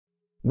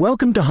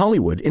Welcome to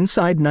Hollywood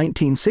Inside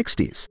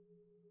 1960s.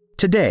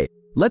 Today,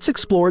 let's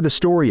explore the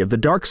story of the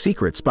dark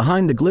secrets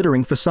behind the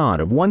glittering facade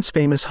of once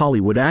famous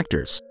Hollywood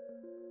actors.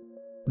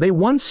 They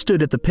once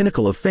stood at the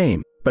pinnacle of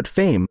fame, but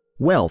fame,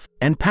 wealth,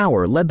 and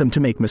power led them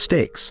to make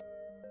mistakes.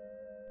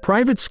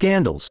 Private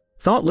scandals,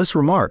 thoughtless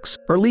remarks,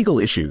 or legal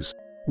issues.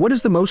 What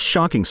is the most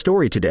shocking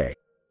story today?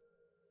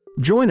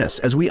 Join us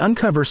as we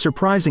uncover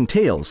surprising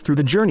tales through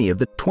the journey of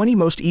the 20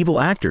 most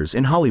evil actors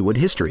in Hollywood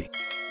history.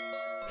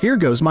 Here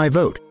goes my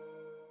vote.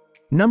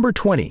 Number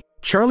 20.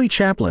 Charlie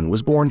Chaplin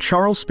was born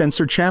Charles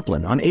Spencer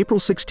Chaplin on April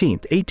 16,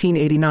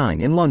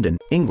 1889 in London,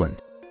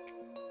 England.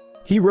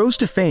 He rose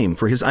to fame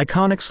for his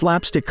iconic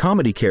slapstick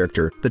comedy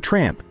character, the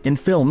Tramp, in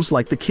films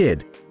like The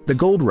Kid, The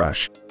Gold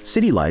Rush,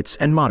 City Lights,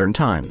 and Modern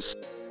Times.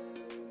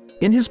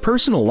 In his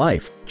personal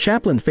life,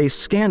 Chaplin faced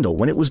scandal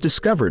when it was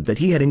discovered that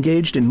he had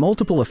engaged in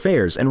multiple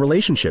affairs and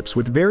relationships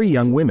with very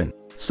young women,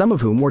 some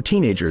of whom were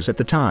teenagers at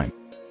the time.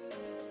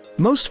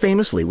 Most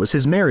famously was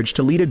his marriage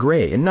to Lita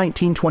Grey in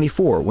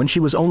 1924 when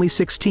she was only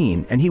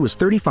 16 and he was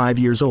 35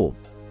 years old.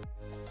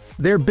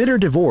 Their bitter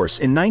divorce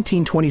in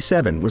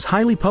 1927 was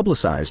highly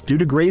publicized due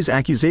to Grey's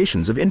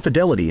accusations of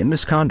infidelity and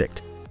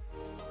misconduct.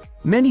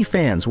 Many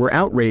fans were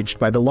outraged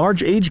by the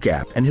large age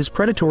gap and his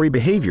predatory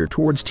behavior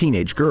towards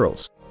teenage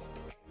girls.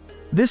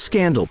 This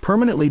scandal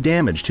permanently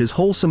damaged his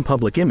wholesome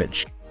public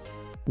image.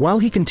 While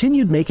he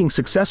continued making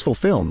successful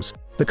films,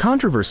 the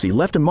controversy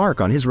left a mark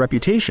on his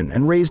reputation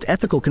and raised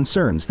ethical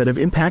concerns that have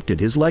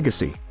impacted his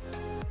legacy.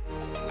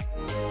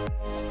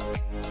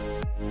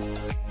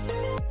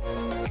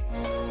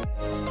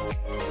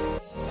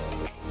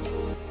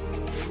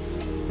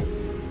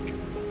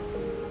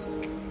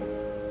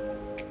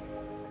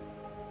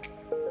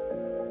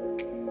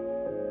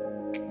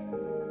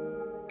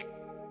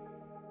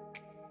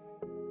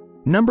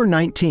 Number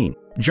 19.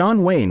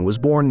 John Wayne was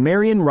born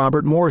Marion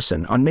Robert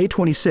Morrison on May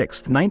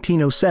 26,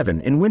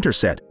 1907 in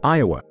Winterset,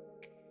 Iowa.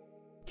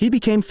 He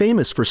became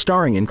famous for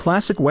starring in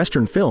classic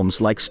Western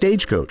films like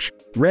Stagecoach,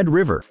 Red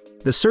River,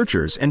 The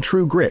Searchers, and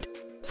True Grit,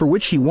 for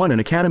which he won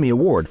an Academy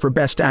Award for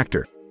Best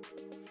Actor.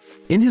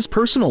 In his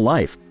personal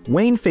life,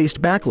 Wayne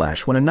faced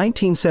backlash when a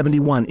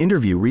 1971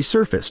 interview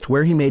resurfaced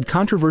where he made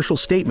controversial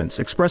statements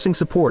expressing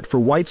support for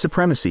white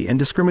supremacy and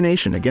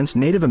discrimination against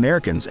Native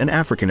Americans and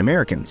African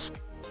Americans.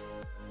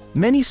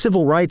 Many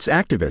civil rights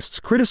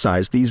activists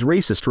criticized these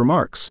racist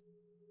remarks.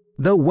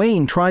 Though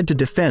Wayne tried to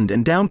defend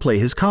and downplay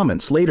his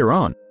comments later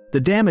on, the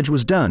damage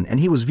was done and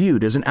he was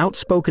viewed as an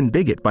outspoken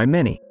bigot by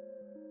many.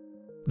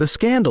 The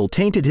scandal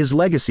tainted his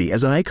legacy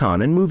as an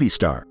icon and movie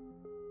star.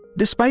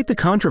 Despite the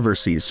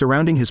controversies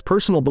surrounding his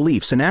personal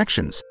beliefs and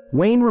actions,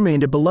 Wayne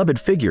remained a beloved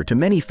figure to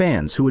many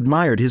fans who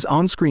admired his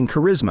on-screen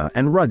charisma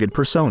and rugged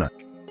persona.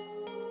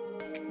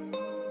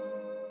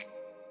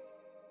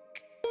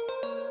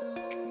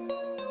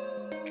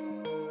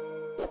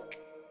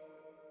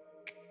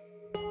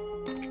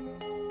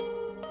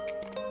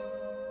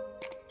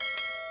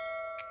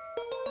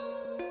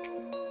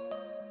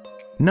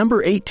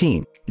 Number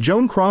 18.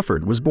 Joan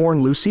Crawford was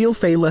born Lucille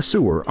Fay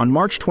LeSueur on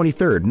March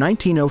 23,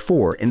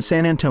 1904 in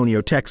San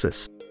Antonio,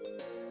 Texas.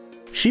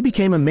 She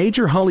became a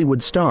major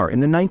Hollywood star in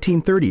the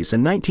 1930s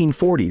and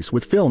 1940s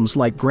with films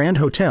like Grand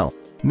Hotel,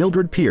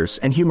 Mildred Pierce,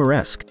 and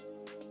Humoresque.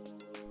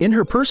 In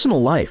her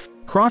personal life,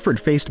 Crawford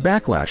faced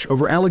backlash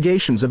over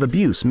allegations of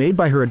abuse made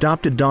by her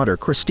adopted daughter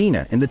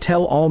Christina in the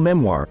tell-all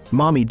memoir,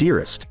 Mommy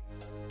Dearest.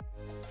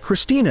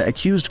 Christina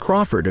accused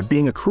Crawford of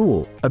being a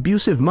cruel,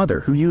 abusive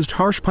mother who used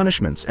harsh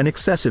punishments and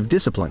excessive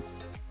discipline.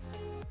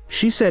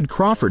 She said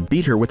Crawford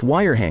beat her with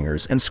wire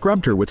hangers and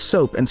scrubbed her with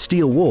soap and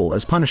steel wool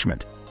as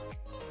punishment.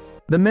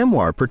 The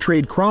memoir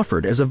portrayed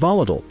Crawford as a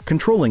volatile,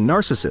 controlling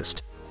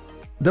narcissist.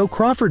 Though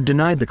Crawford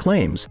denied the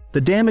claims,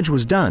 the damage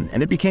was done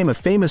and it became a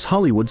famous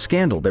Hollywood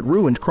scandal that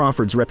ruined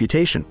Crawford's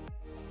reputation.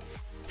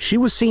 She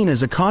was seen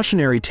as a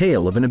cautionary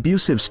tale of an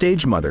abusive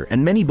stage mother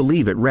and many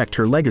believe it wrecked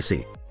her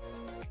legacy.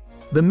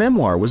 The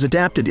memoir was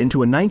adapted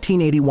into a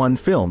 1981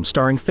 film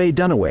starring Faye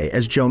Dunaway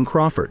as Joan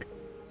Crawford.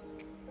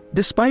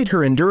 Despite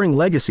her enduring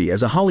legacy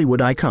as a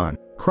Hollywood icon,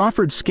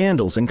 Crawford's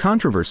scandals and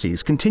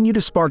controversies continue to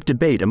spark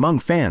debate among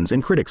fans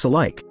and critics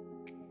alike.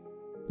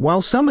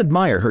 While some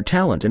admire her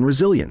talent and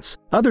resilience,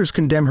 others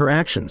condemn her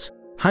actions,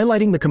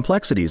 highlighting the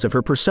complexities of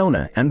her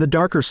persona and the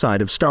darker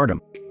side of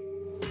stardom.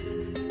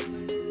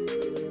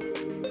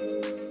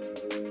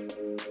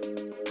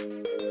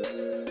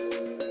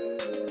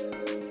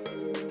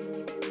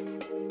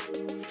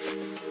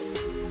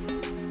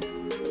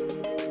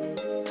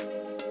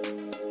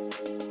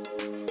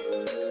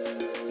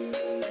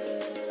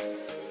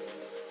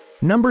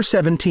 Number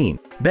 17.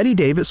 Bette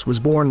Davis was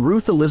born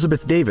Ruth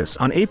Elizabeth Davis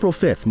on April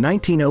 5,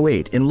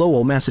 1908 in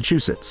Lowell,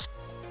 Massachusetts.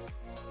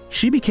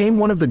 She became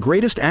one of the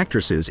greatest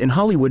actresses in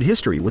Hollywood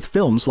history with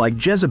films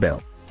like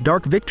Jezebel,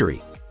 Dark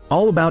Victory,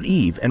 All About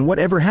Eve, and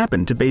Whatever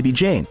Happened to Baby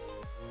Jane.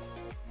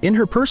 In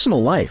her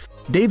personal life,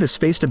 Davis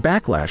faced a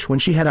backlash when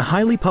she had a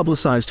highly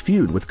publicized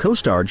feud with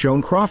co-star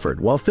Joan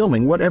Crawford while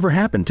filming Whatever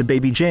Happened to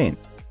Baby Jane.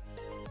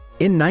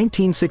 In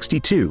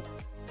 1962,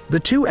 The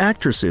two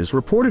actresses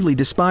reportedly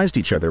despised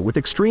each other with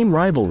extreme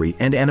rivalry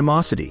and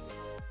animosity.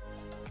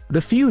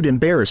 The feud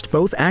embarrassed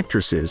both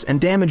actresses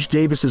and damaged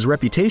Davis's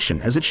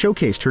reputation as it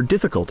showcased her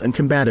difficult and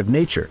combative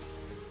nature.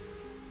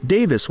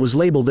 Davis was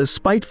labeled as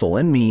spiteful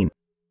and mean.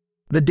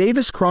 The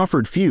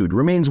Davis-Crawford feud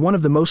remains one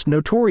of the most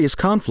notorious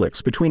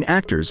conflicts between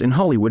actors in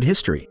Hollywood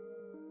history.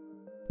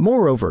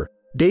 Moreover,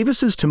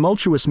 Davis's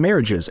tumultuous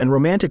marriages and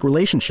romantic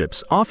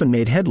relationships often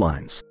made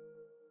headlines.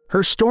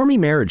 Her stormy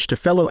marriage to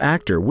fellow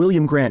actor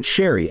William Grant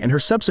Sherry and her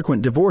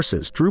subsequent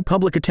divorces drew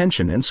public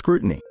attention and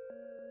scrutiny.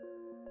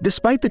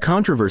 Despite the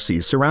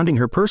controversies surrounding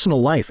her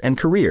personal life and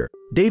career,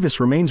 Davis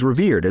remains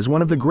revered as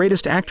one of the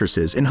greatest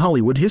actresses in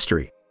Hollywood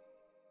history.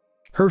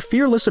 Her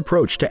fearless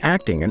approach to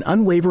acting and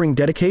unwavering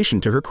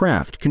dedication to her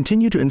craft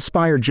continue to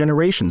inspire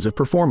generations of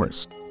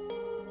performers.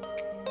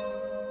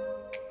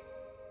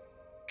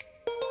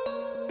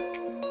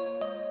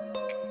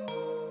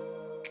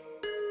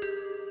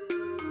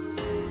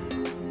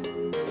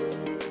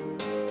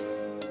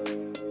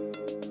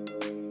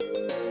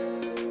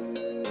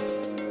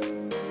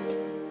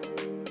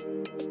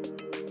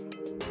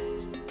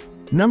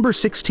 Number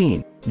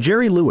 16.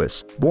 Jerry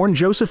Lewis, born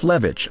Joseph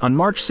Levitch on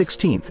March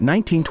 16,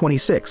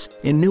 1926,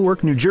 in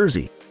Newark, New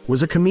Jersey,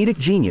 was a comedic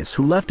genius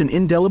who left an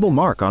indelible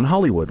mark on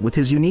Hollywood with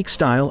his unique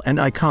style and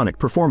iconic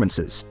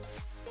performances.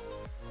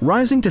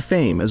 Rising to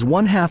fame as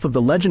one half of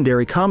the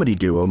legendary comedy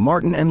duo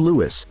Martin and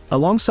Lewis,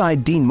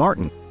 alongside Dean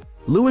Martin,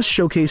 Lewis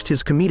showcased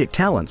his comedic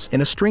talents in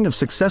a string of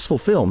successful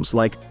films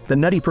like The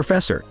Nutty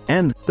Professor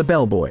and The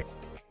Bellboy.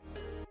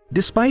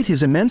 Despite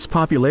his immense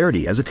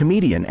popularity as a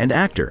comedian and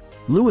actor,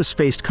 Lewis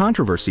faced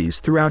controversies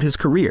throughout his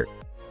career.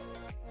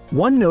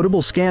 One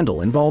notable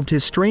scandal involved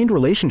his strained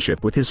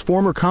relationship with his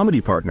former comedy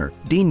partner,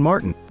 Dean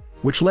Martin,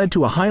 which led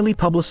to a highly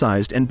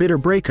publicized and bitter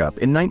breakup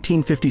in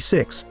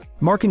 1956,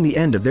 marking the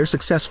end of their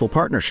successful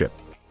partnership.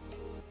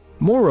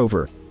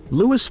 Moreover,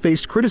 Lewis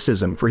faced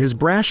criticism for his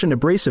brash and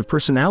abrasive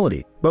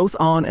personality, both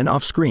on and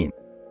off screen.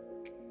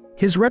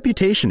 His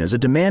reputation as a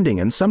demanding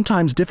and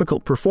sometimes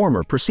difficult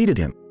performer preceded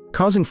him,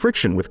 causing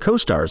friction with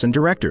co-stars and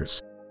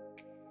directors.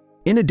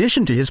 In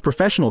addition to his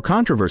professional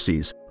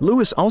controversies,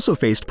 Lewis also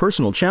faced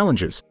personal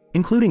challenges,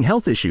 including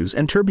health issues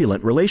and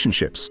turbulent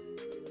relationships.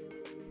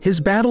 His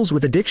battles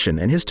with addiction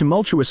and his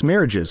tumultuous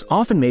marriages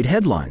often made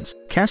headlines,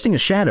 casting a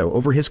shadow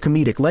over his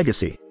comedic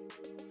legacy.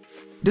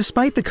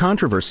 Despite the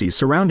controversies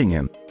surrounding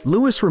him,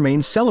 Lewis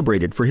remains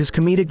celebrated for his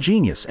comedic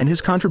genius and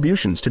his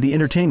contributions to the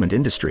entertainment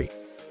industry.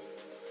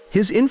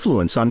 His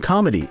influence on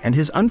comedy and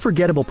his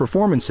unforgettable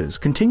performances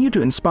continue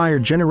to inspire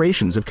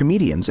generations of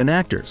comedians and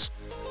actors.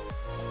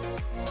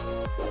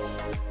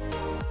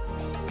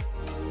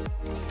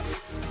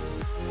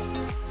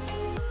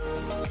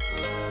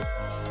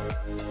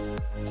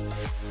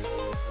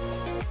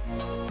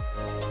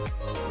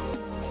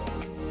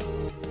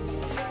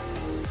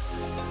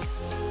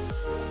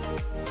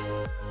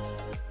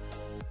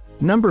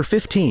 Number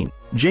 15.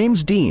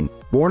 James Dean,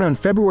 born on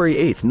February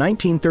 8,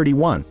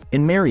 1931,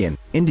 in Marion,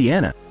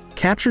 Indiana,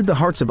 captured the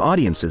hearts of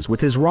audiences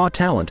with his raw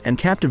talent and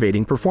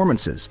captivating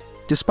performances,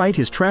 despite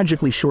his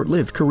tragically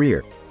short-lived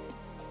career.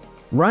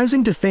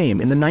 Rising to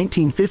fame in the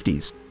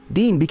 1950s,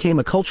 Dean became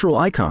a cultural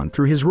icon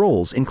through his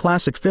roles in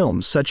classic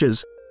films such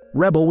as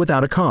Rebel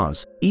Without a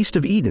Cause, East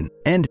of Eden,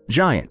 and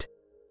Giant.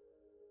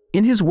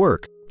 In his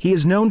work, he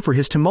is known for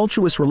his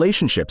tumultuous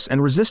relationships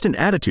and resistant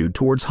attitude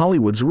towards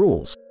Hollywood's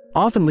rules,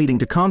 often leading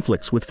to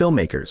conflicts with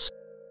filmmakers.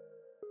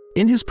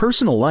 In his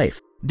personal life,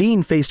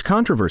 Dean faced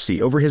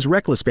controversy over his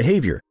reckless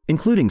behavior,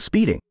 including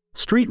speeding,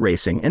 street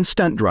racing, and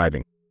stunt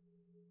driving.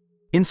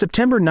 In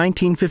September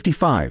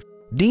 1955,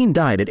 Dean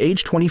died at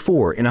age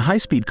 24 in a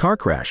high-speed car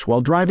crash while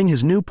driving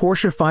his new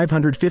Porsche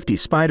 550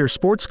 Spyder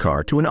sports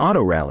car to an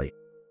auto rally.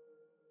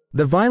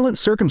 The violent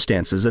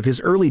circumstances of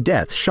his early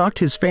death shocked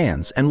his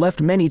fans and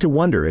left many to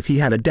wonder if he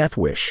had a death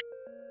wish.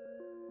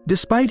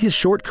 Despite his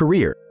short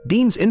career,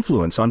 Dean's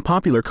influence on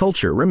popular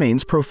culture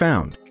remains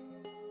profound.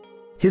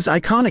 His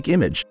iconic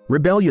image,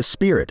 rebellious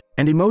spirit,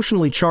 and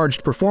emotionally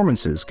charged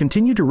performances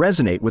continue to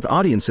resonate with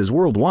audiences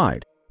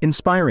worldwide,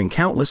 inspiring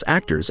countless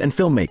actors and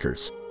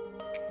filmmakers.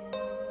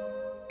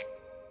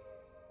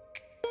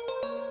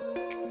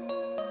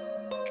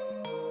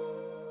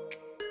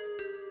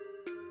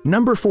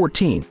 Number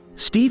 14.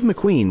 Steve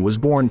McQueen was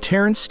born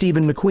Terrence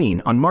Stephen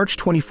McQueen on March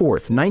 24,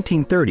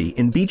 1930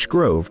 in Beech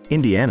Grove,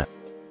 Indiana.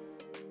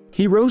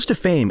 He rose to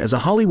fame as a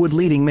Hollywood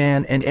leading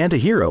man and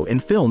anti-hero in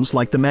films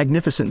like The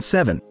Magnificent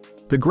Seven,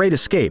 The Great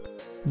Escape,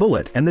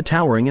 Bullet, and The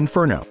Towering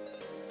Inferno.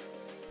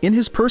 In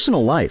his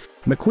personal life,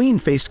 McQueen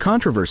faced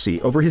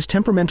controversy over his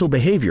temperamental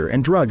behavior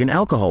and drug and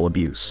alcohol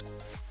abuse.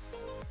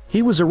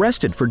 He was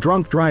arrested for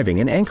drunk driving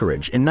in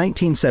Anchorage in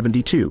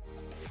 1972.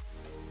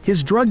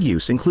 His drug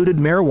use included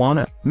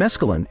marijuana,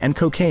 mescaline, and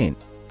cocaine.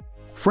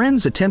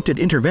 Friends attempted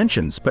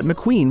interventions, but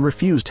McQueen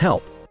refused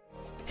help.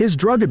 His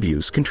drug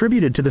abuse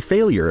contributed to the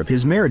failure of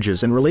his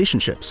marriages and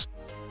relationships.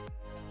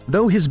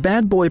 Though his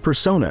bad boy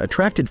persona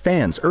attracted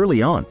fans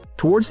early on,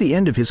 towards the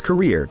end of his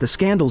career the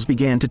scandals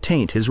began to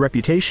taint his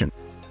reputation.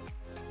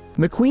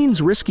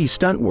 McQueen's risky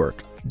stunt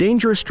work,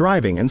 Dangerous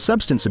driving and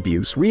substance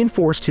abuse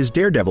reinforced his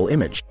daredevil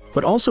image,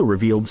 but also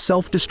revealed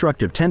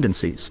self-destructive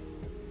tendencies.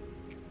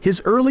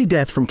 His early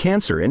death from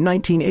cancer in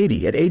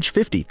 1980 at age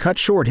 50 cut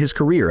short his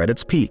career at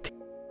its peak.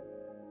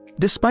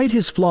 Despite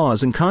his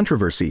flaws and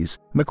controversies,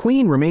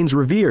 McQueen remains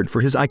revered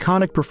for his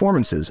iconic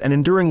performances and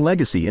enduring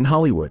legacy in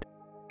Hollywood.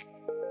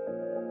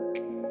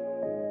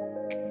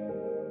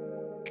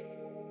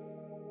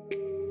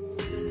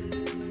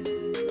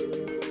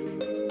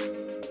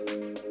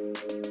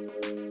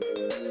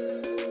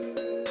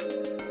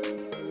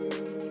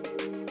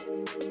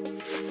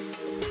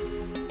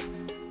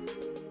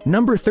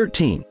 Number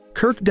 13.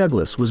 Kirk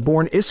Douglas was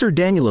born Isser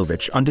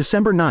Danilovich on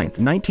December 9,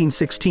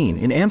 1916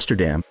 in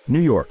Amsterdam, New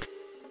York.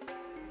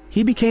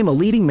 He became a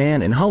leading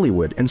man in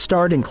Hollywood and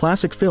starred in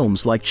classic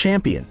films like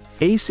Champion,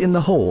 Ace in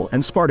the Hole,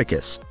 and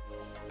Spartacus.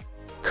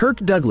 Kirk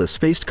Douglas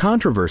faced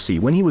controversy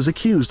when he was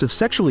accused of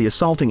sexually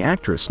assaulting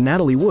actress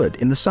Natalie Wood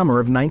in the summer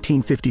of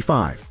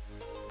 1955.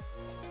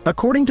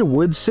 According to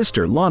Wood's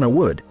sister Lana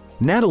Wood,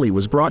 Natalie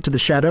was brought to the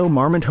Chateau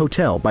Marmont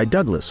Hotel by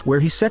Douglas, where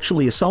he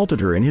sexually assaulted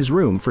her in his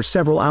room for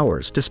several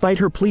hours despite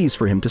her pleas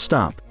for him to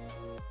stop.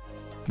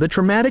 The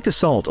traumatic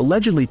assault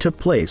allegedly took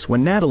place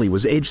when Natalie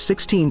was aged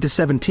 16 to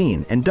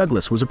 17 and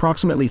Douglas was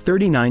approximately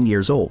 39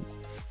 years old.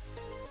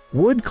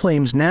 Wood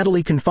claims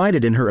Natalie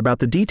confided in her about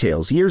the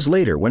details years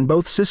later when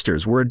both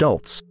sisters were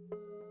adults.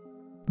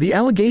 The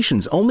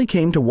allegations only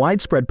came to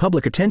widespread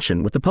public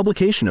attention with the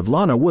publication of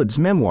Lana Wood's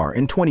memoir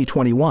in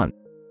 2021.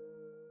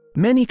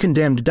 Many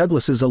condemned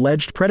Douglas's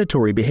alleged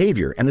predatory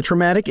behavior and the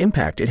traumatic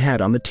impact it had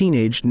on the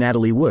teenaged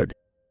Natalie Wood.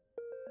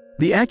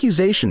 The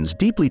accusations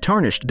deeply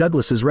tarnished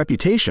Douglas's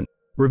reputation,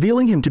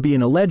 revealing him to be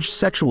an alleged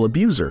sexual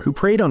abuser who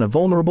preyed on a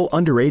vulnerable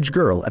underage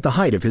girl at the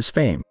height of his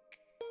fame.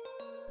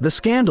 The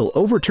scandal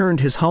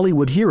overturned his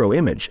Hollywood hero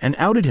image and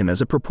outed him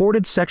as a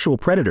purported sexual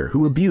predator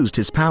who abused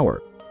his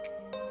power.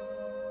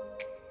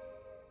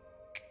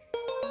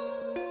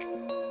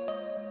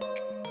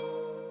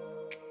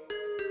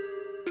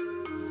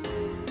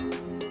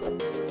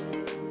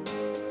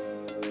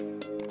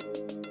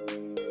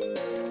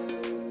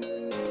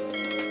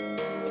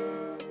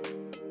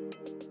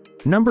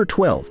 Number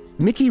 12.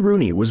 Mickey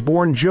Rooney was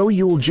born Joe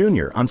Yule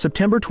Jr. on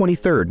September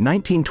 23,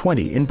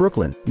 1920 in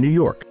Brooklyn, New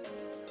York.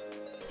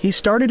 He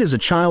started as a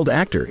child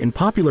actor in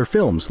popular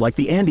films like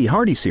the Andy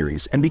Hardy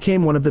series and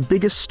became one of the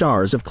biggest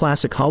stars of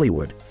classic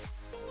Hollywood.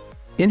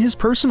 In his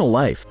personal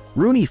life,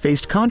 Rooney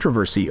faced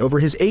controversy over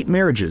his 8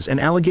 marriages and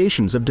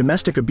allegations of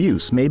domestic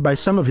abuse made by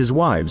some of his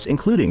wives,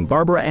 including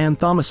Barbara Ann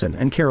Thomason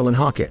and Carolyn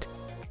Hockett.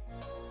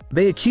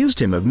 They accused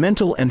him of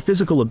mental and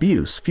physical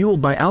abuse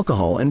fueled by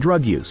alcohol and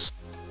drug use.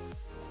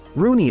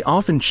 Rooney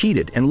often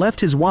cheated and left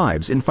his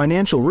wives in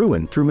financial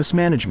ruin through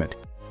mismanagement.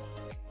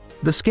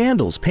 The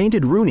scandals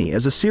painted Rooney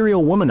as a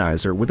serial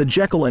womanizer with a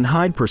Jekyll and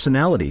Hyde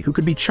personality who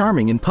could be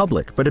charming in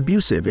public but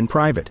abusive in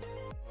private.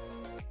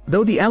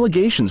 Though the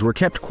allegations were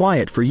kept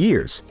quiet for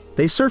years,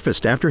 they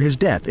surfaced after his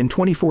death in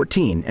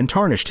 2014 and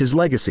tarnished his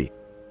legacy.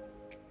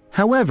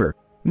 However,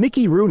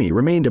 Mickey Rooney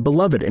remained a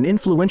beloved and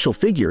influential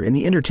figure in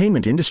the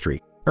entertainment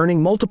industry,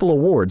 earning multiple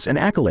awards and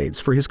accolades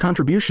for his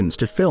contributions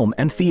to film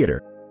and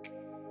theater.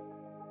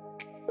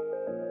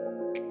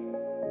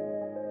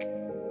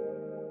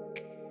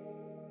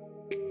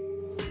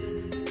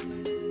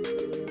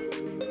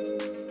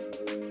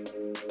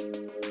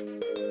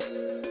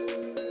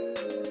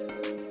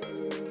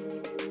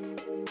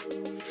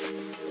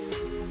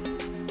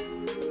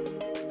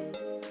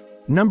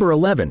 Number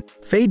 11.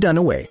 Faye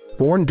Dunaway,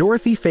 born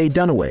Dorothy Faye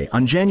Dunaway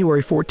on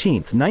January 14,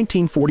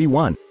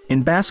 1941,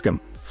 in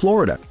Bascom,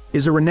 Florida,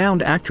 is a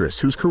renowned actress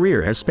whose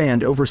career has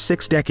spanned over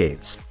 6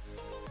 decades.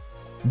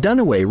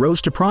 Dunaway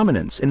rose to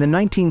prominence in the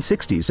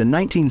 1960s and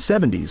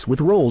 1970s with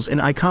roles in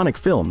iconic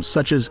films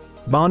such as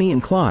Bonnie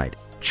and Clyde,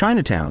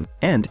 Chinatown,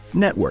 and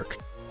Network.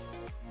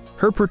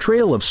 Her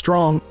portrayal of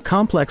strong,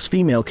 complex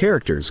female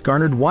characters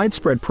garnered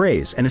widespread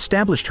praise and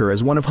established her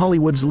as one of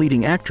Hollywood's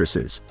leading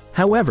actresses.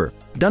 However,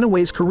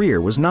 Dunaway's career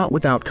was not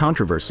without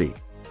controversy.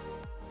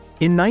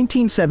 In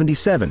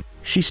 1977,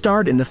 she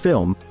starred in the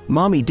film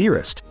Mommy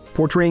Dearest,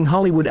 portraying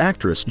Hollywood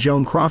actress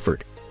Joan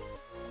Crawford.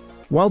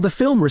 While the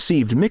film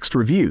received mixed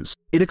reviews,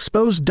 it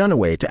exposed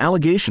Dunaway to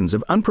allegations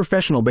of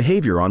unprofessional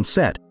behavior on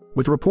set,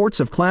 with reports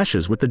of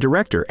clashes with the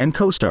director and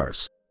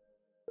co-stars.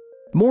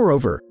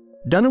 Moreover,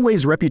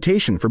 Dunaway's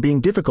reputation for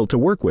being difficult to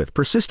work with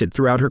persisted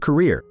throughout her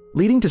career,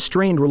 leading to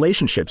strained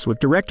relationships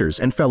with directors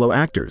and fellow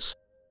actors.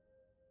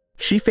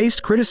 She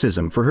faced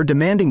criticism for her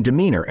demanding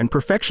demeanor and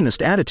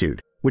perfectionist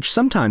attitude, which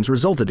sometimes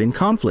resulted in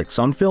conflicts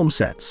on film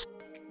sets.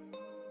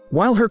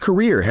 While her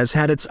career has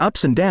had its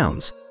ups and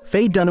downs,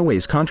 Faye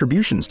Dunaway's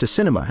contributions to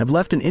cinema have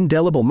left an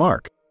indelible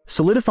mark,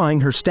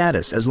 solidifying her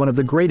status as one of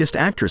the greatest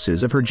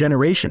actresses of her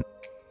generation.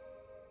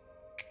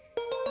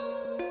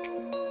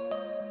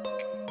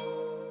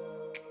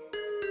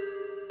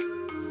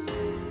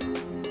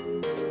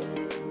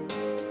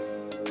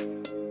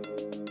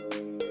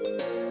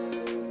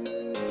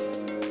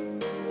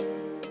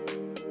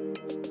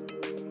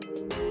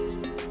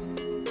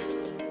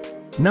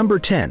 Number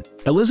 10.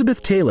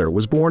 Elizabeth Taylor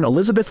was born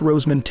Elizabeth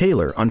Rosamond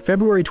Taylor on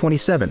February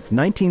 27,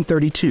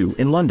 1932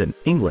 in London,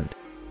 England.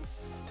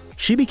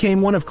 She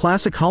became one of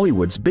classic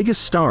Hollywood's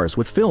biggest stars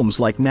with films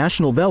like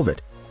National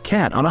Velvet,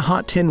 Cat on a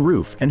Hot Tin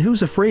Roof, and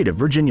Who's Afraid of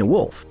Virginia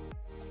Woolf.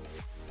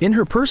 In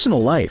her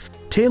personal life,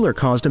 Taylor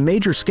caused a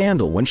major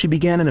scandal when she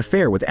began an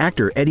affair with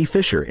actor Eddie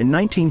Fisher in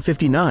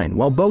 1959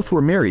 while both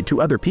were married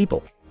to other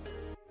people.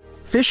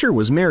 Fisher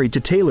was married to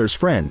Taylor's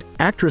friend,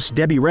 actress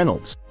Debbie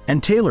Reynolds,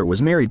 and Taylor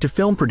was married to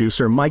film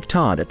producer Mike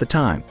Todd at the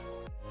time.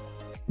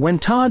 When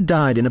Todd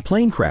died in a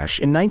plane crash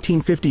in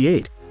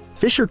 1958,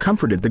 Fisher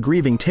comforted the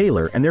grieving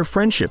Taylor and their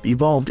friendship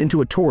evolved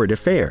into a torrid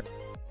affair.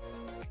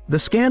 The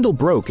scandal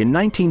broke in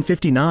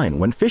 1959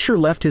 when Fisher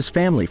left his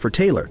family for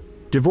Taylor,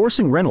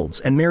 divorcing Reynolds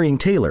and marrying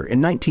Taylor in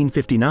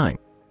 1959.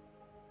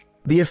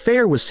 The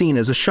affair was seen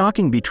as a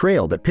shocking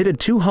betrayal that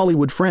pitted two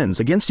Hollywood friends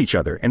against each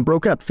other and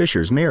broke up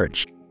Fisher's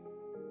marriage.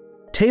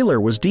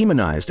 Taylor was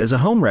demonized as a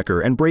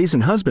homewrecker and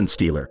brazen husband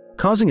stealer,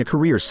 causing a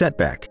career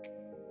setback.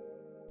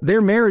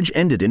 Their marriage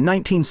ended in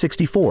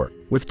 1964,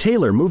 with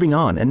Taylor moving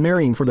on and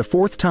marrying for the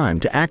fourth time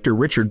to actor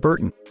Richard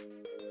Burton.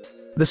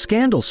 The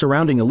scandal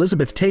surrounding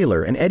Elizabeth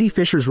Taylor and Eddie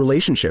Fisher's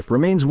relationship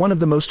remains one of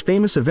the most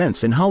famous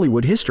events in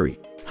Hollywood history,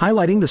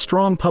 highlighting the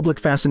strong public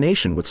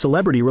fascination with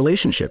celebrity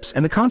relationships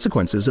and the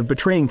consequences of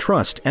betraying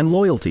trust and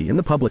loyalty in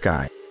the public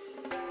eye.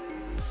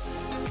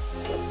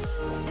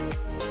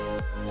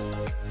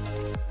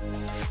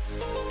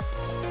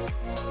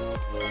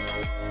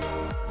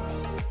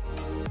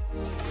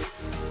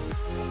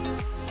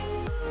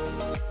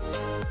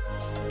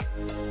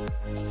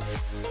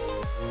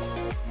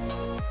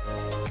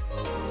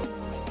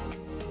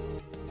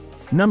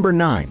 Number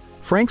 9.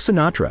 Frank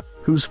Sinatra,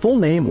 whose full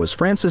name was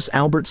Francis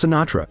Albert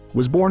Sinatra,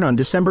 was born on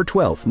December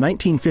 12,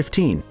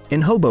 1915,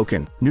 in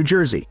Hoboken, New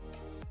Jersey.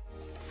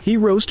 He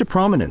rose to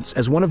prominence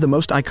as one of the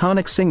most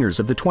iconic singers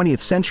of the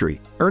 20th century,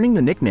 earning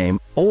the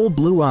nickname Old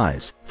Blue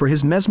Eyes for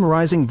his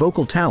mesmerizing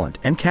vocal talent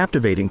and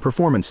captivating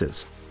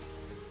performances.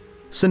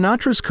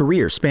 Sinatra's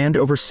career spanned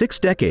over 6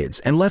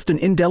 decades and left an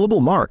indelible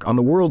mark on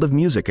the world of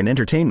music and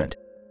entertainment.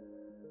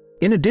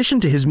 In addition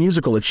to his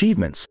musical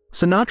achievements,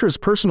 Sinatra's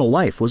personal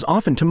life was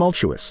often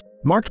tumultuous,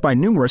 marked by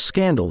numerous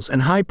scandals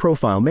and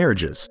high-profile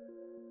marriages.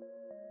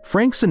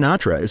 Frank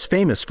Sinatra is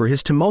famous for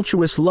his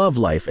tumultuous love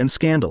life and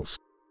scandals.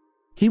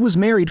 He was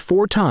married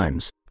 4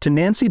 times, to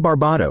Nancy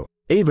Barbado,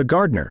 Ava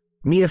Gardner,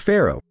 Mia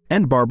Farrow,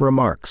 and Barbara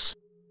Marx.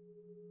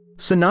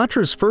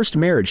 Sinatra's first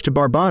marriage to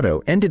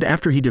Barbado ended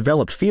after he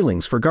developed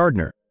feelings for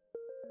Gardner.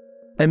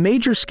 A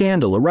major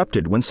scandal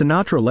erupted when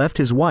Sinatra left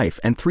his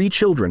wife and 3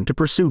 children to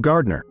pursue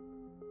Gardner.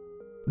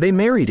 They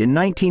married in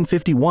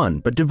 1951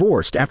 but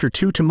divorced after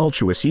 2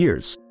 tumultuous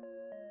years.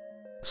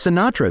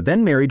 Sinatra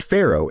then married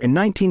Farrow in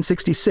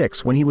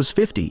 1966 when he was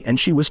 50 and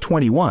she was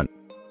 21.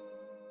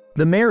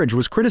 The marriage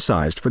was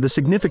criticized for the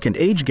significant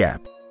age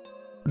gap.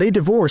 They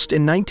divorced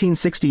in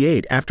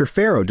 1968 after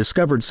Farrow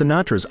discovered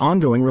Sinatra's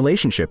ongoing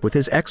relationship with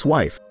his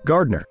ex-wife,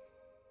 Gardner.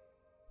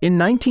 In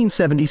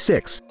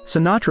 1976,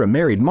 Sinatra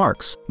married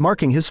Marx,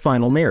 marking his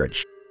final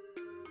marriage.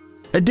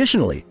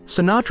 Additionally,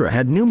 Sinatra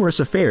had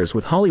numerous affairs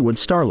with Hollywood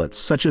starlets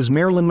such as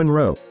Marilyn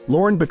Monroe,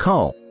 Lauren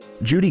Bacall,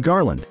 Judy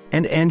Garland,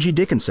 and Angie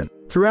Dickinson.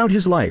 Throughout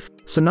his life,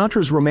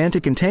 Sinatra's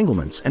romantic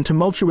entanglements and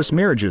tumultuous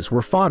marriages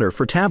were fodder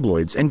for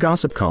tabloids and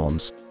gossip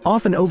columns,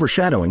 often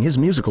overshadowing his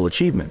musical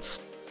achievements.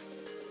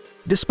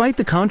 Despite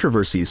the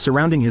controversies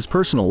surrounding his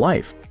personal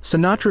life,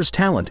 Sinatra's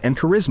talent and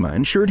charisma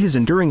ensured his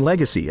enduring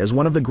legacy as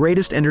one of the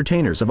greatest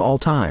entertainers of all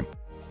time.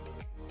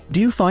 Do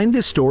you find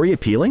this story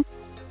appealing?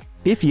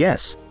 If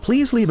yes,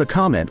 please leave a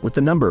comment with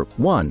the number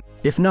 1.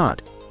 If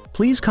not,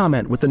 please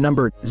comment with the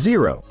number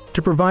 0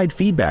 to provide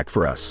feedback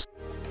for us.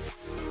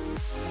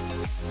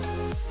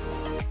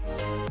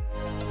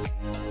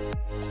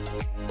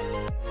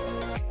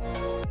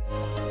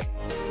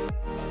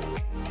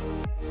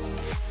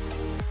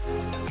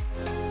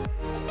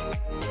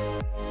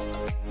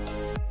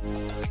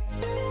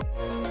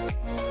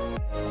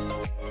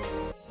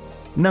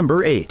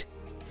 Number 8.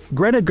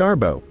 Greta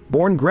Garbo,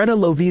 born Greta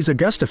Lovisa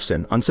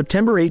Gustafsson on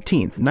September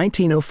 18,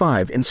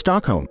 1905 in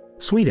Stockholm,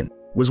 Sweden,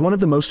 was one of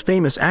the most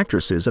famous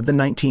actresses of the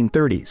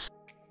 1930s.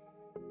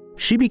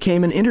 She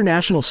became an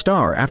international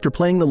star after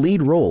playing the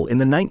lead role in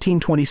the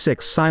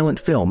 1926 silent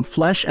film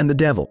Flesh and the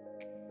Devil.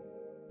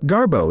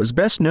 Garbo is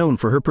best known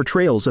for her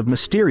portrayals of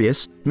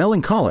mysterious,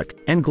 melancholic,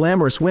 and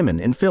glamorous women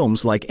in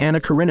films like Anna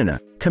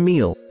Karenina,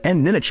 Camille,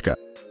 and Ninotchka.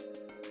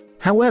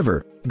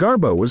 However,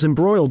 Garbo was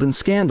embroiled in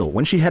scandal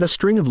when she had a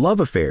string of love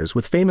affairs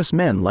with famous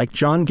men like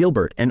John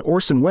Gilbert and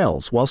Orson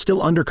Welles while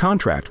still under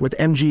contract with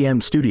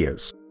MGM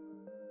Studios.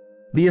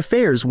 The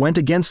affairs went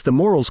against the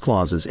morals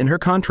clauses in her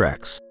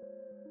contracts.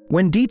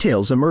 When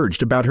details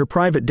emerged about her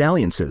private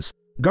dalliances,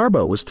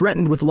 Garbo was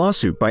threatened with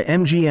lawsuit by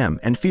MGM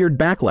and feared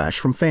backlash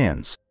from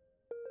fans.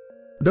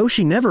 Though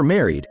she never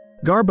married,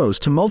 Garbo's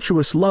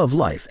tumultuous love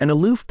life and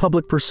aloof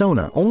public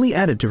persona only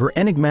added to her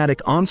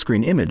enigmatic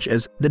on-screen image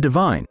as the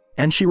Divine,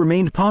 and she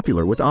remained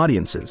popular with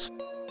audiences.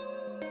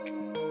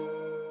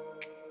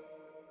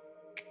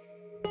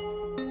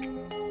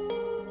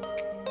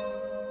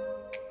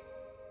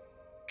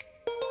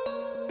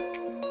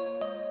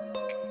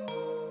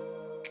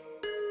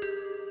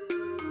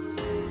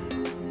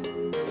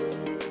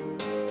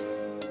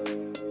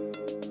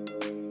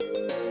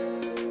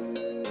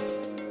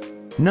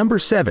 Number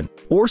 7.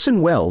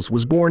 Orson Welles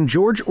was born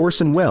George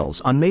Orson Welles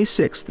on May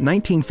 6,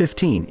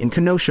 1915 in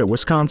Kenosha,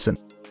 Wisconsin.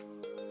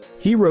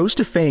 He rose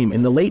to fame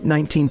in the late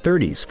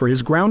 1930s for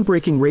his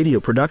groundbreaking radio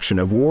production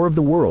of War of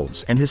the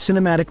Worlds and his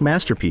cinematic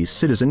masterpiece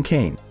Citizen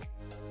Kane.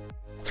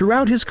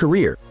 Throughout his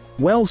career,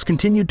 Welles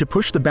continued to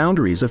push the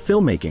boundaries of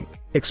filmmaking,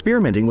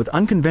 experimenting with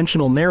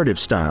unconventional narrative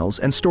styles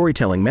and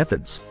storytelling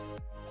methods.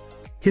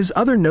 His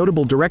other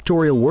notable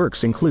directorial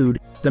works include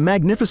The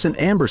Magnificent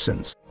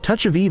Ambersons,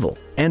 Touch of Evil,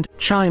 and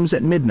Chimes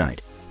at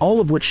Midnight,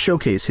 all of which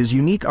showcase his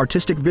unique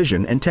artistic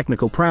vision and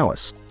technical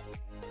prowess.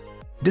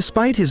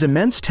 Despite his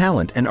immense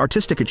talent and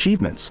artistic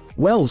achievements,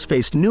 Welles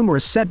faced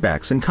numerous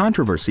setbacks and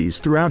controversies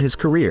throughout his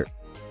career.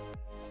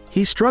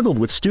 He struggled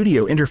with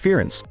studio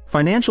interference,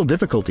 financial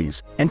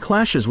difficulties, and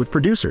clashes with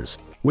producers,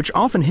 which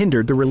often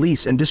hindered the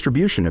release and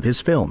distribution of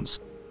his films.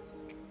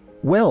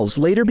 Welles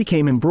later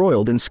became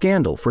embroiled in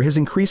scandal for his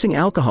increasing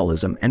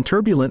alcoholism and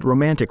turbulent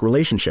romantic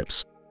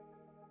relationships.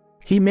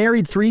 He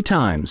married 3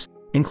 times,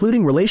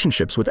 including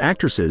relationships with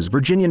actresses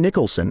Virginia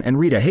Nicholson and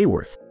Rita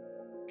Hayworth.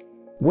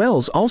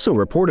 Welles also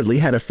reportedly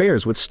had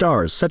affairs with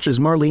stars such as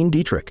Marlene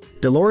Dietrich,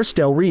 Dolores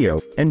Del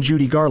Rio, and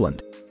Judy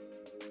Garland.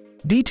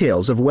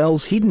 Details of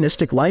Welles'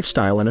 hedonistic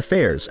lifestyle and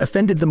affairs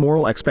offended the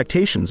moral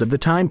expectations of the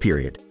time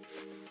period.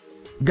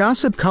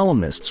 Gossip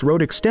columnists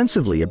wrote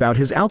extensively about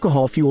his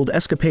alcohol-fueled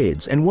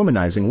escapades and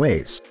womanizing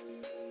ways.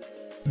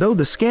 Though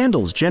the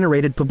scandals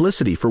generated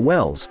publicity for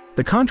Welles,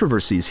 the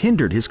controversies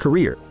hindered his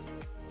career.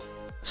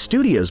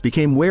 Studios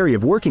became wary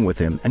of working with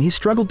him, and he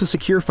struggled to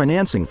secure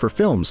financing for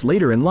films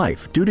later in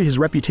life due to his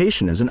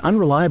reputation as an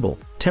unreliable,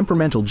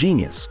 temperamental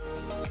genius.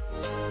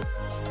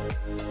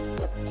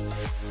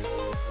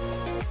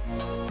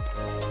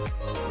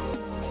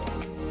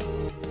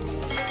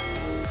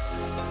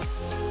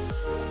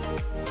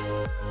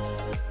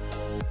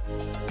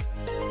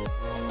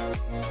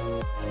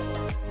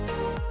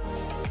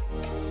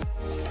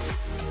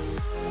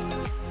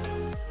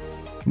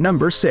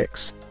 Number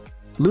 6.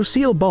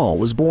 Lucille Ball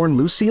was born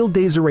Lucille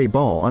Desiree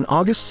Ball on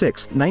August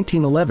 6,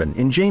 1911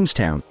 in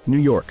Jamestown, New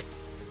York.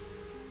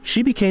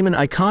 She became an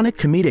iconic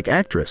comedic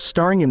actress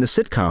starring in the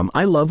sitcom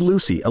I Love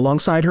Lucy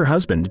alongside her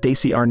husband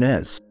Dacey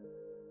Arnaz.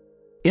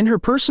 In her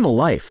personal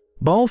life,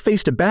 Ball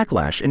faced a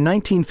backlash in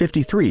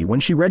 1953 when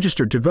she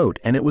registered to vote,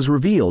 and it was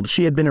revealed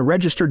she had been a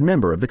registered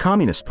member of the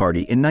Communist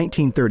Party in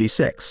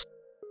 1936.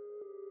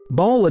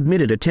 Ball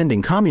admitted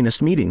attending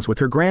communist meetings with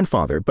her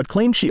grandfather but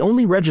claimed she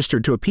only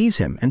registered to appease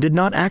him and did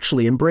not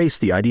actually embrace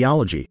the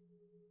ideology.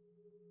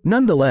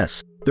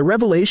 Nonetheless, the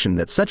revelation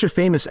that such a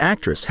famous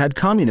actress had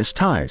communist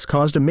ties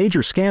caused a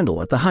major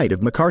scandal at the height of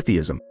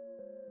McCarthyism.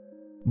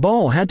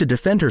 Ball had to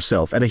defend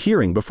herself at a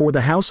hearing before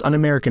the House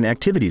Un-American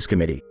Activities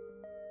Committee.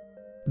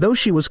 Though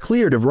she was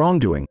cleared of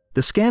wrongdoing,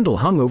 the scandal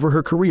hung over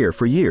her career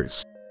for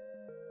years.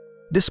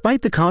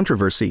 Despite the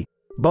controversy,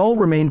 Ball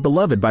remained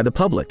beloved by the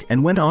public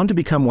and went on to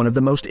become one of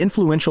the most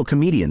influential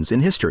comedians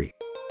in history.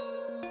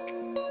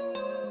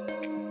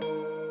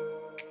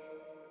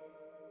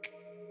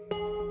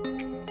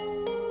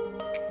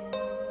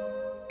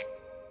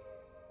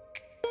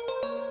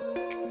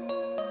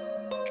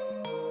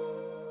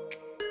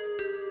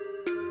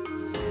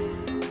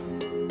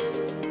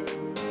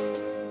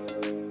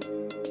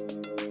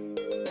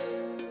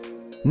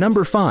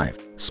 Number 5.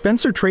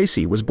 Spencer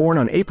Tracy was born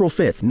on April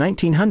 5,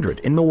 1900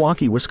 in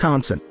Milwaukee,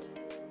 Wisconsin.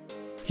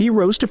 He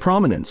rose to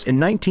prominence in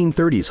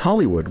 1930s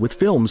Hollywood with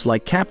films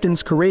like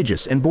Captains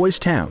Courageous and Boys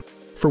Town,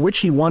 for which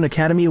he won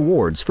Academy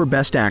Awards for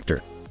Best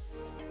Actor.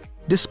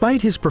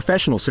 Despite his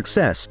professional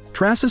success,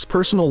 Tracy's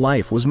personal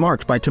life was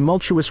marked by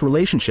tumultuous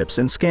relationships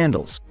and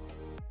scandals.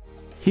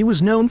 He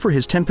was known for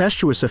his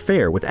tempestuous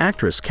affair with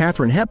actress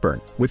Katharine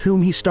Hepburn, with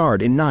whom he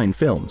starred in 9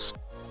 films.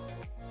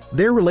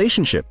 Their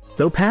relationship,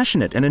 though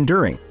passionate and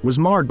enduring, was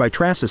marred by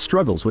Tracy's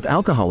struggles with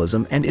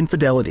alcoholism and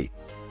infidelity.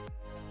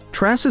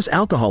 Tracy's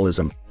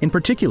alcoholism, in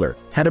particular,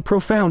 had a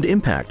profound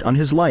impact on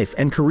his life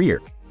and career.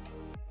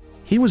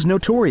 He was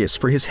notorious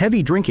for his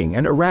heavy drinking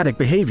and erratic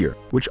behavior,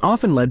 which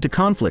often led to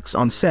conflicts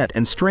on set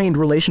and strained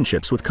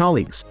relationships with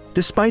colleagues.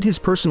 Despite his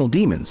personal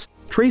demons,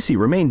 Tracy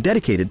remained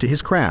dedicated to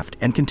his craft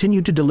and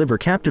continued to deliver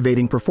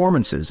captivating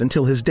performances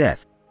until his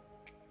death.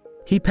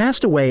 He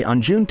passed away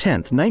on June 10,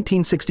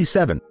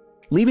 1967,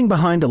 leaving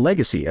behind a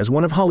legacy as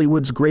one of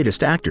Hollywood's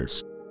greatest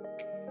actors.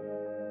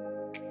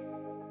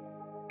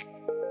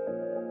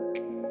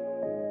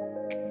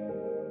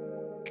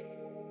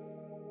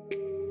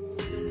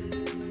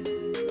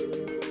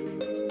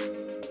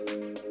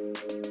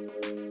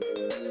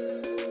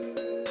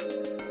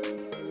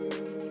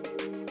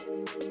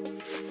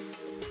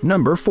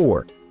 Number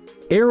 4.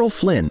 Errol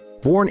Flynn,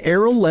 born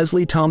Errol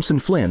Leslie Thompson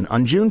Flynn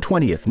on June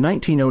 20,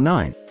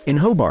 1909, in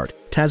Hobart,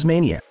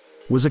 Tasmania,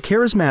 was a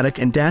charismatic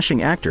and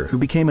dashing actor who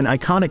became an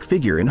iconic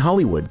figure in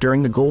Hollywood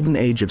during the golden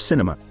age of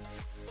cinema.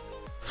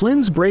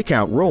 Flynn's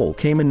breakout role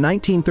came in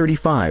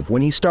 1935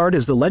 when he starred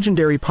as the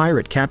legendary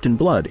pirate Captain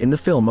Blood in the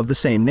film of the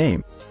same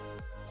name.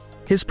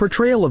 His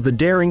portrayal of the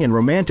daring and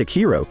romantic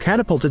hero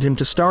catapulted him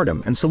to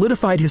stardom and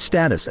solidified his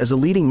status as a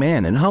leading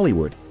man in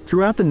Hollywood.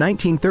 Throughout the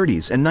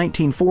 1930s and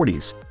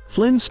 1940s,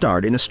 Flynn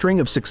starred in a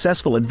string of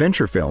successful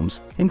adventure films,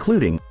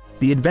 including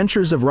The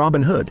Adventures of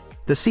Robin Hood,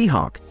 The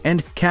Seahawk,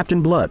 and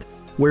Captain Blood,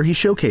 where he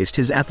showcased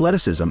his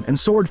athleticism and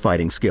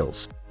sword-fighting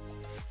skills.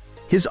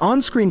 His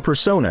on-screen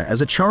persona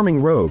as a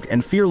charming rogue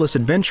and fearless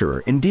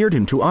adventurer endeared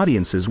him to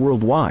audiences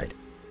worldwide.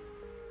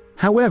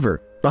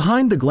 However,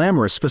 behind the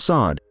glamorous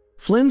facade,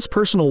 Flynn's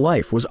personal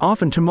life was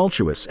often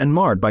tumultuous and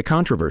marred by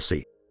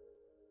controversy.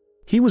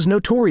 He was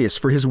notorious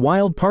for his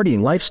wild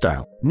partying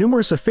lifestyle,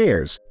 numerous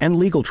affairs, and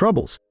legal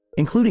troubles,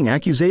 including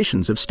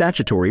accusations of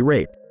statutory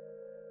rape.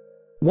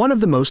 One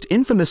of the most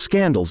infamous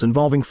scandals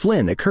involving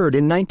Flynn occurred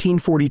in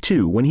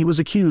 1942 when he was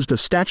accused of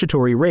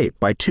statutory rape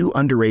by two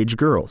underage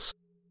girls.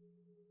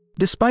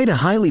 Despite a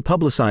highly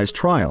publicized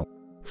trial,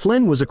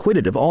 Flynn was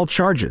acquitted of all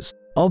charges,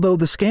 although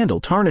the scandal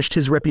tarnished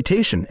his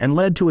reputation and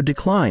led to a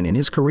decline in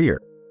his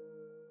career.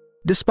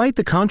 Despite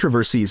the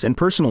controversies and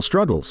personal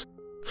struggles,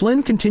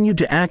 Flynn continued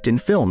to act in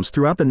films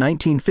throughout the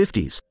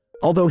 1950s,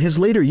 although his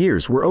later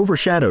years were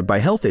overshadowed by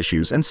health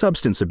issues and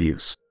substance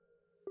abuse.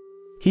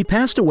 He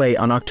passed away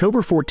on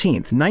October 14,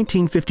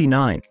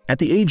 1959, at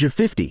the age of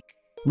 50,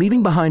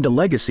 leaving behind a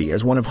legacy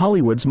as one of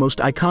Hollywood's most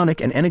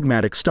iconic and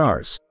enigmatic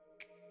stars.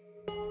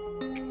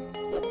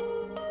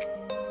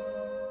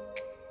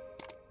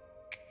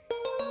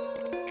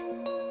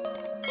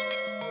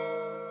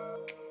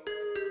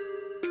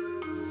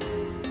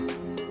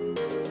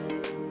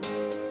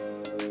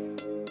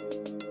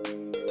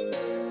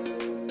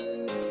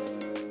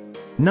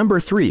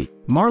 Number 3.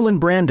 Marlon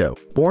Brando,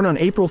 born on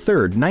April 3,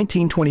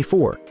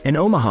 1924, in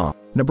Omaha,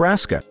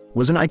 Nebraska,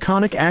 was an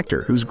iconic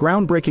actor whose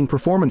groundbreaking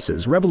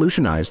performances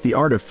revolutionized the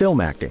art of film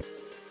acting.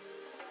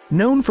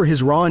 Known for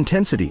his raw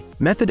intensity,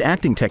 method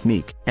acting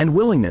technique, and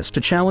willingness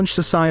to challenge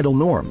societal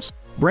norms,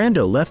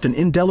 Brando left an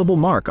indelible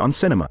mark on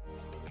cinema.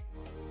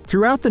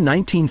 Throughout the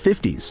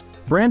 1950s,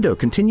 Brando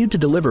continued to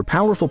deliver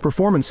powerful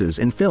performances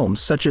in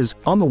films such as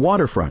On the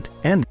Waterfront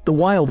and The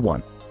Wild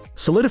One,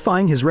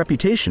 solidifying his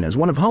reputation as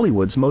one of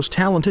Hollywood's most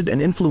talented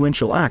and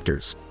influential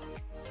actors.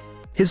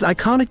 His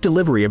iconic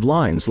delivery of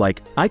lines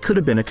like "I could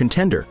have been a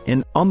contender"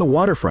 in On the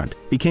Waterfront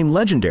became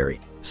legendary,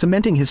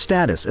 cementing his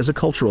status as a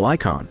cultural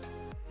icon.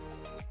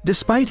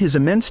 Despite his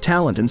immense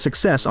talent and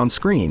success on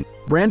screen,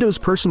 Brando's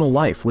personal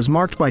life was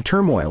marked by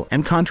turmoil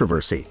and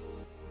controversy.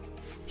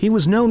 He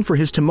was known for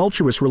his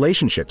tumultuous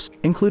relationships,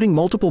 including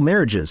multiple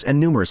marriages and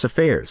numerous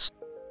affairs.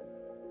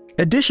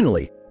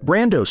 Additionally,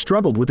 Brando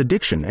struggled with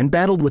addiction and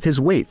battled with his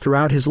weight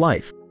throughout his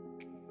life.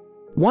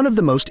 One of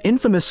the most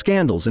infamous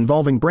scandals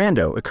involving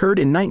Brando occurred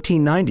in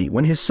 1990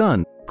 when his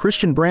son,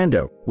 Christian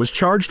Brando, was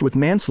charged with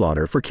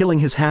manslaughter for killing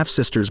his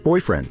half-sister's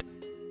boyfriend.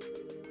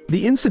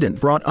 The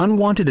incident brought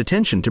unwanted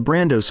attention to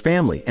Brando's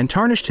family and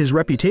tarnished his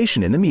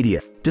reputation in the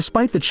media.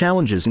 Despite the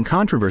challenges and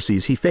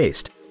controversies he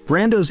faced,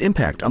 Brando's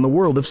impact on the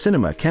world of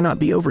cinema cannot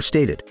be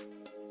overstated.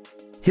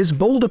 His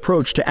bold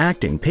approach to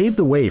acting paved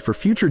the way for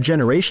future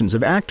generations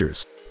of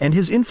actors, and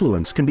his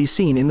influence can be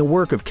seen in the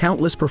work of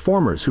countless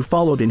performers who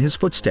followed in his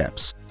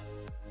footsteps.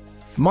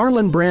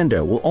 Marlon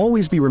Brando will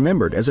always be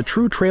remembered as a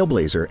true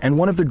trailblazer and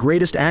one of the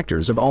greatest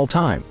actors of all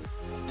time.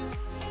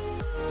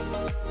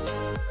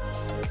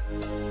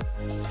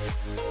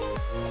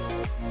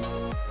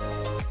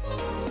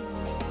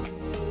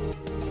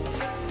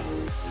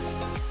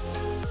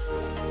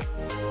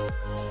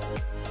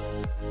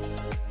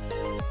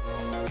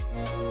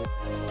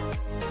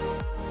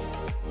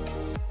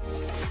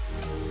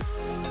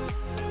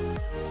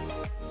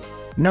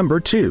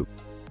 Number 2.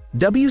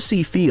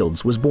 W.C.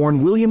 Fields was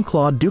born William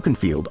Claude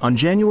Dukenfield on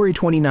January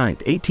 29,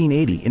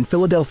 1880 in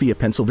Philadelphia,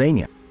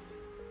 Pennsylvania.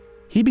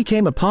 He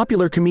became a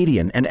popular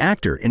comedian and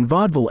actor in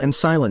vaudeville and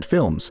silent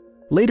films,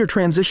 later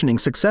transitioning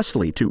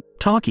successfully to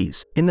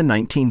talkies in the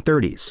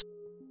 1930s.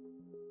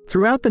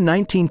 Throughout the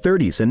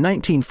 1930s and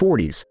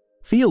 1940s,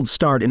 Fields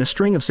starred in a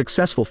string of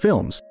successful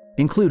films,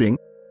 including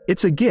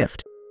It's a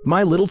Gift,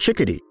 My Little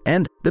Chickadee,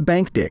 and The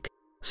Bank Dick,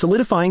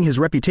 solidifying his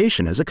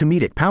reputation as a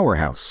comedic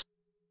powerhouse.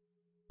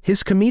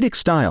 His comedic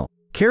style,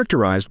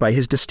 characterized by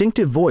his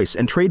distinctive voice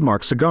and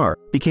trademark cigar,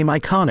 became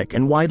iconic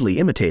and widely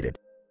imitated.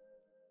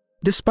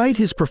 Despite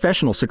his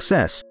professional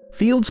success,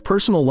 Fields'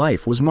 personal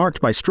life was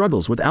marked by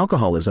struggles with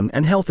alcoholism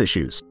and health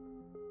issues.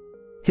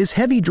 His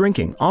heavy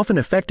drinking often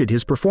affected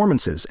his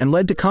performances and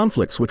led to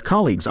conflicts with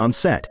colleagues on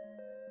set.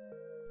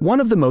 One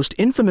of the most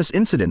infamous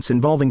incidents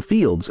involving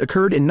Fields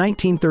occurred in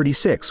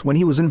 1936 when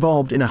he was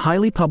involved in a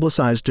highly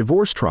publicized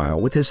divorce trial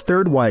with his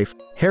third wife,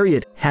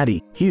 Harriet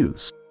 "Hattie"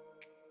 Hughes.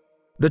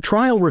 The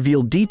trial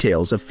revealed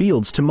details of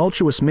Fields'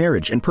 tumultuous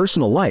marriage and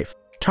personal life,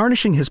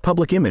 tarnishing his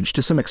public image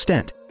to some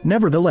extent.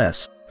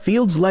 Nevertheless,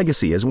 Fields'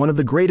 legacy as one of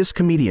the greatest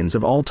comedians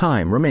of all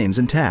time remains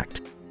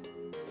intact.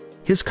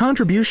 His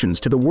contributions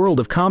to the world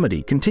of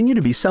comedy continue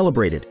to be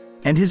celebrated,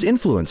 and his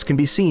influence can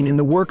be seen in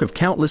the work of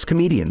countless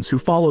comedians who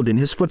followed in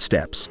his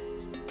footsteps.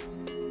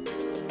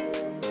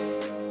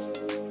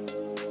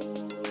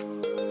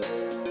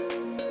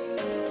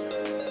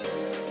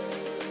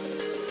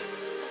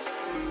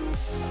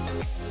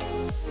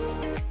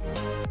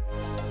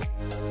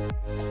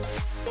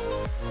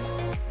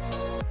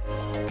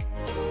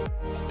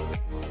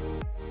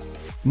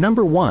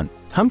 Number 1.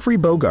 Humphrey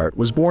Bogart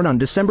was born on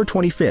December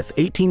 25,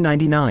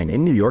 1899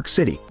 in New York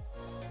City.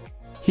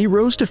 He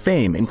rose to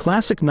fame in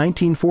classic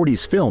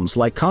 1940s films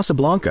like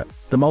Casablanca,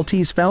 The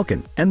Maltese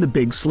Falcon, and The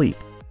Big Sleep.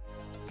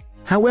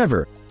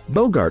 However,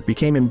 Bogart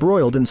became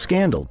embroiled in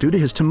scandal due to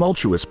his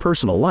tumultuous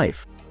personal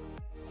life.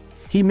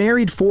 He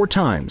married 4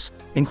 times,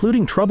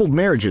 including troubled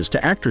marriages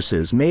to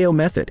actresses Mayo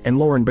Method and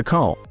Lauren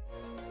Bacall.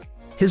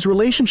 His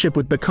relationship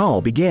with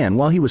Bacall began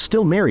while he was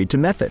still married to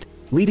Method,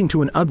 leading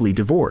to an ugly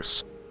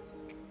divorce.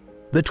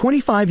 The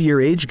 25-year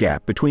age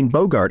gap between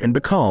Bogart and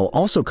Bacall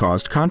also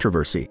caused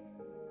controversy.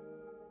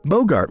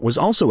 Bogart was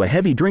also a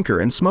heavy drinker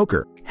and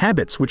smoker,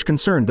 habits which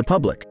concerned the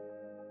public.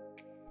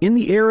 In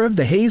the era of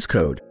the Hays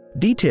Code,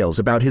 details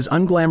about his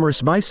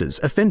unglamorous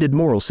vices offended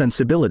moral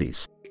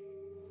sensibilities.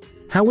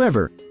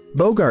 However,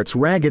 Bogart's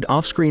ragged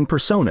off-screen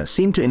persona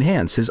seemed to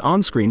enhance his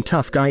on-screen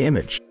tough guy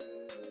image.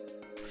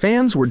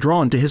 Fans were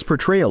drawn to his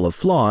portrayal of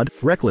flawed,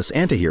 reckless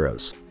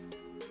antiheroes.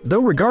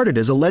 Though regarded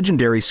as a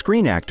legendary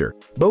screen actor,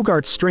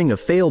 Bogart's string of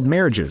failed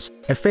marriages,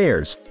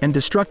 affairs, and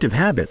destructive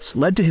habits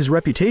led to his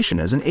reputation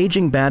as an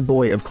aging bad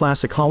boy of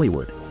classic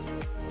Hollywood.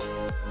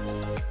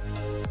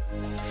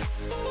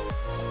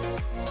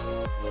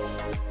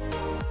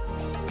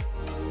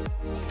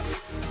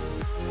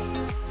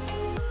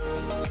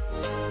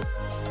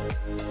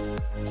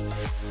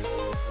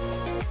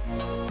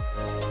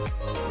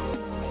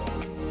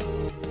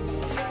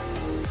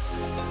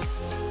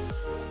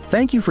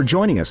 Thank you for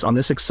joining us on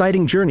this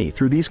exciting journey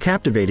through these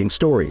captivating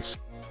stories.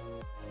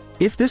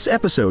 If this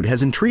episode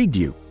has intrigued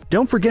you,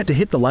 don't forget to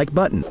hit the like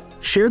button,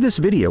 share this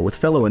video with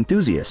fellow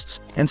enthusiasts,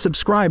 and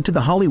subscribe to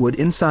the Hollywood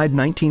Inside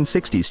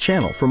 1960s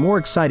channel for more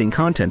exciting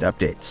content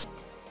updates.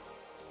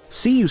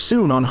 See you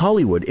soon on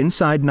Hollywood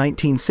Inside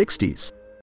 1960s.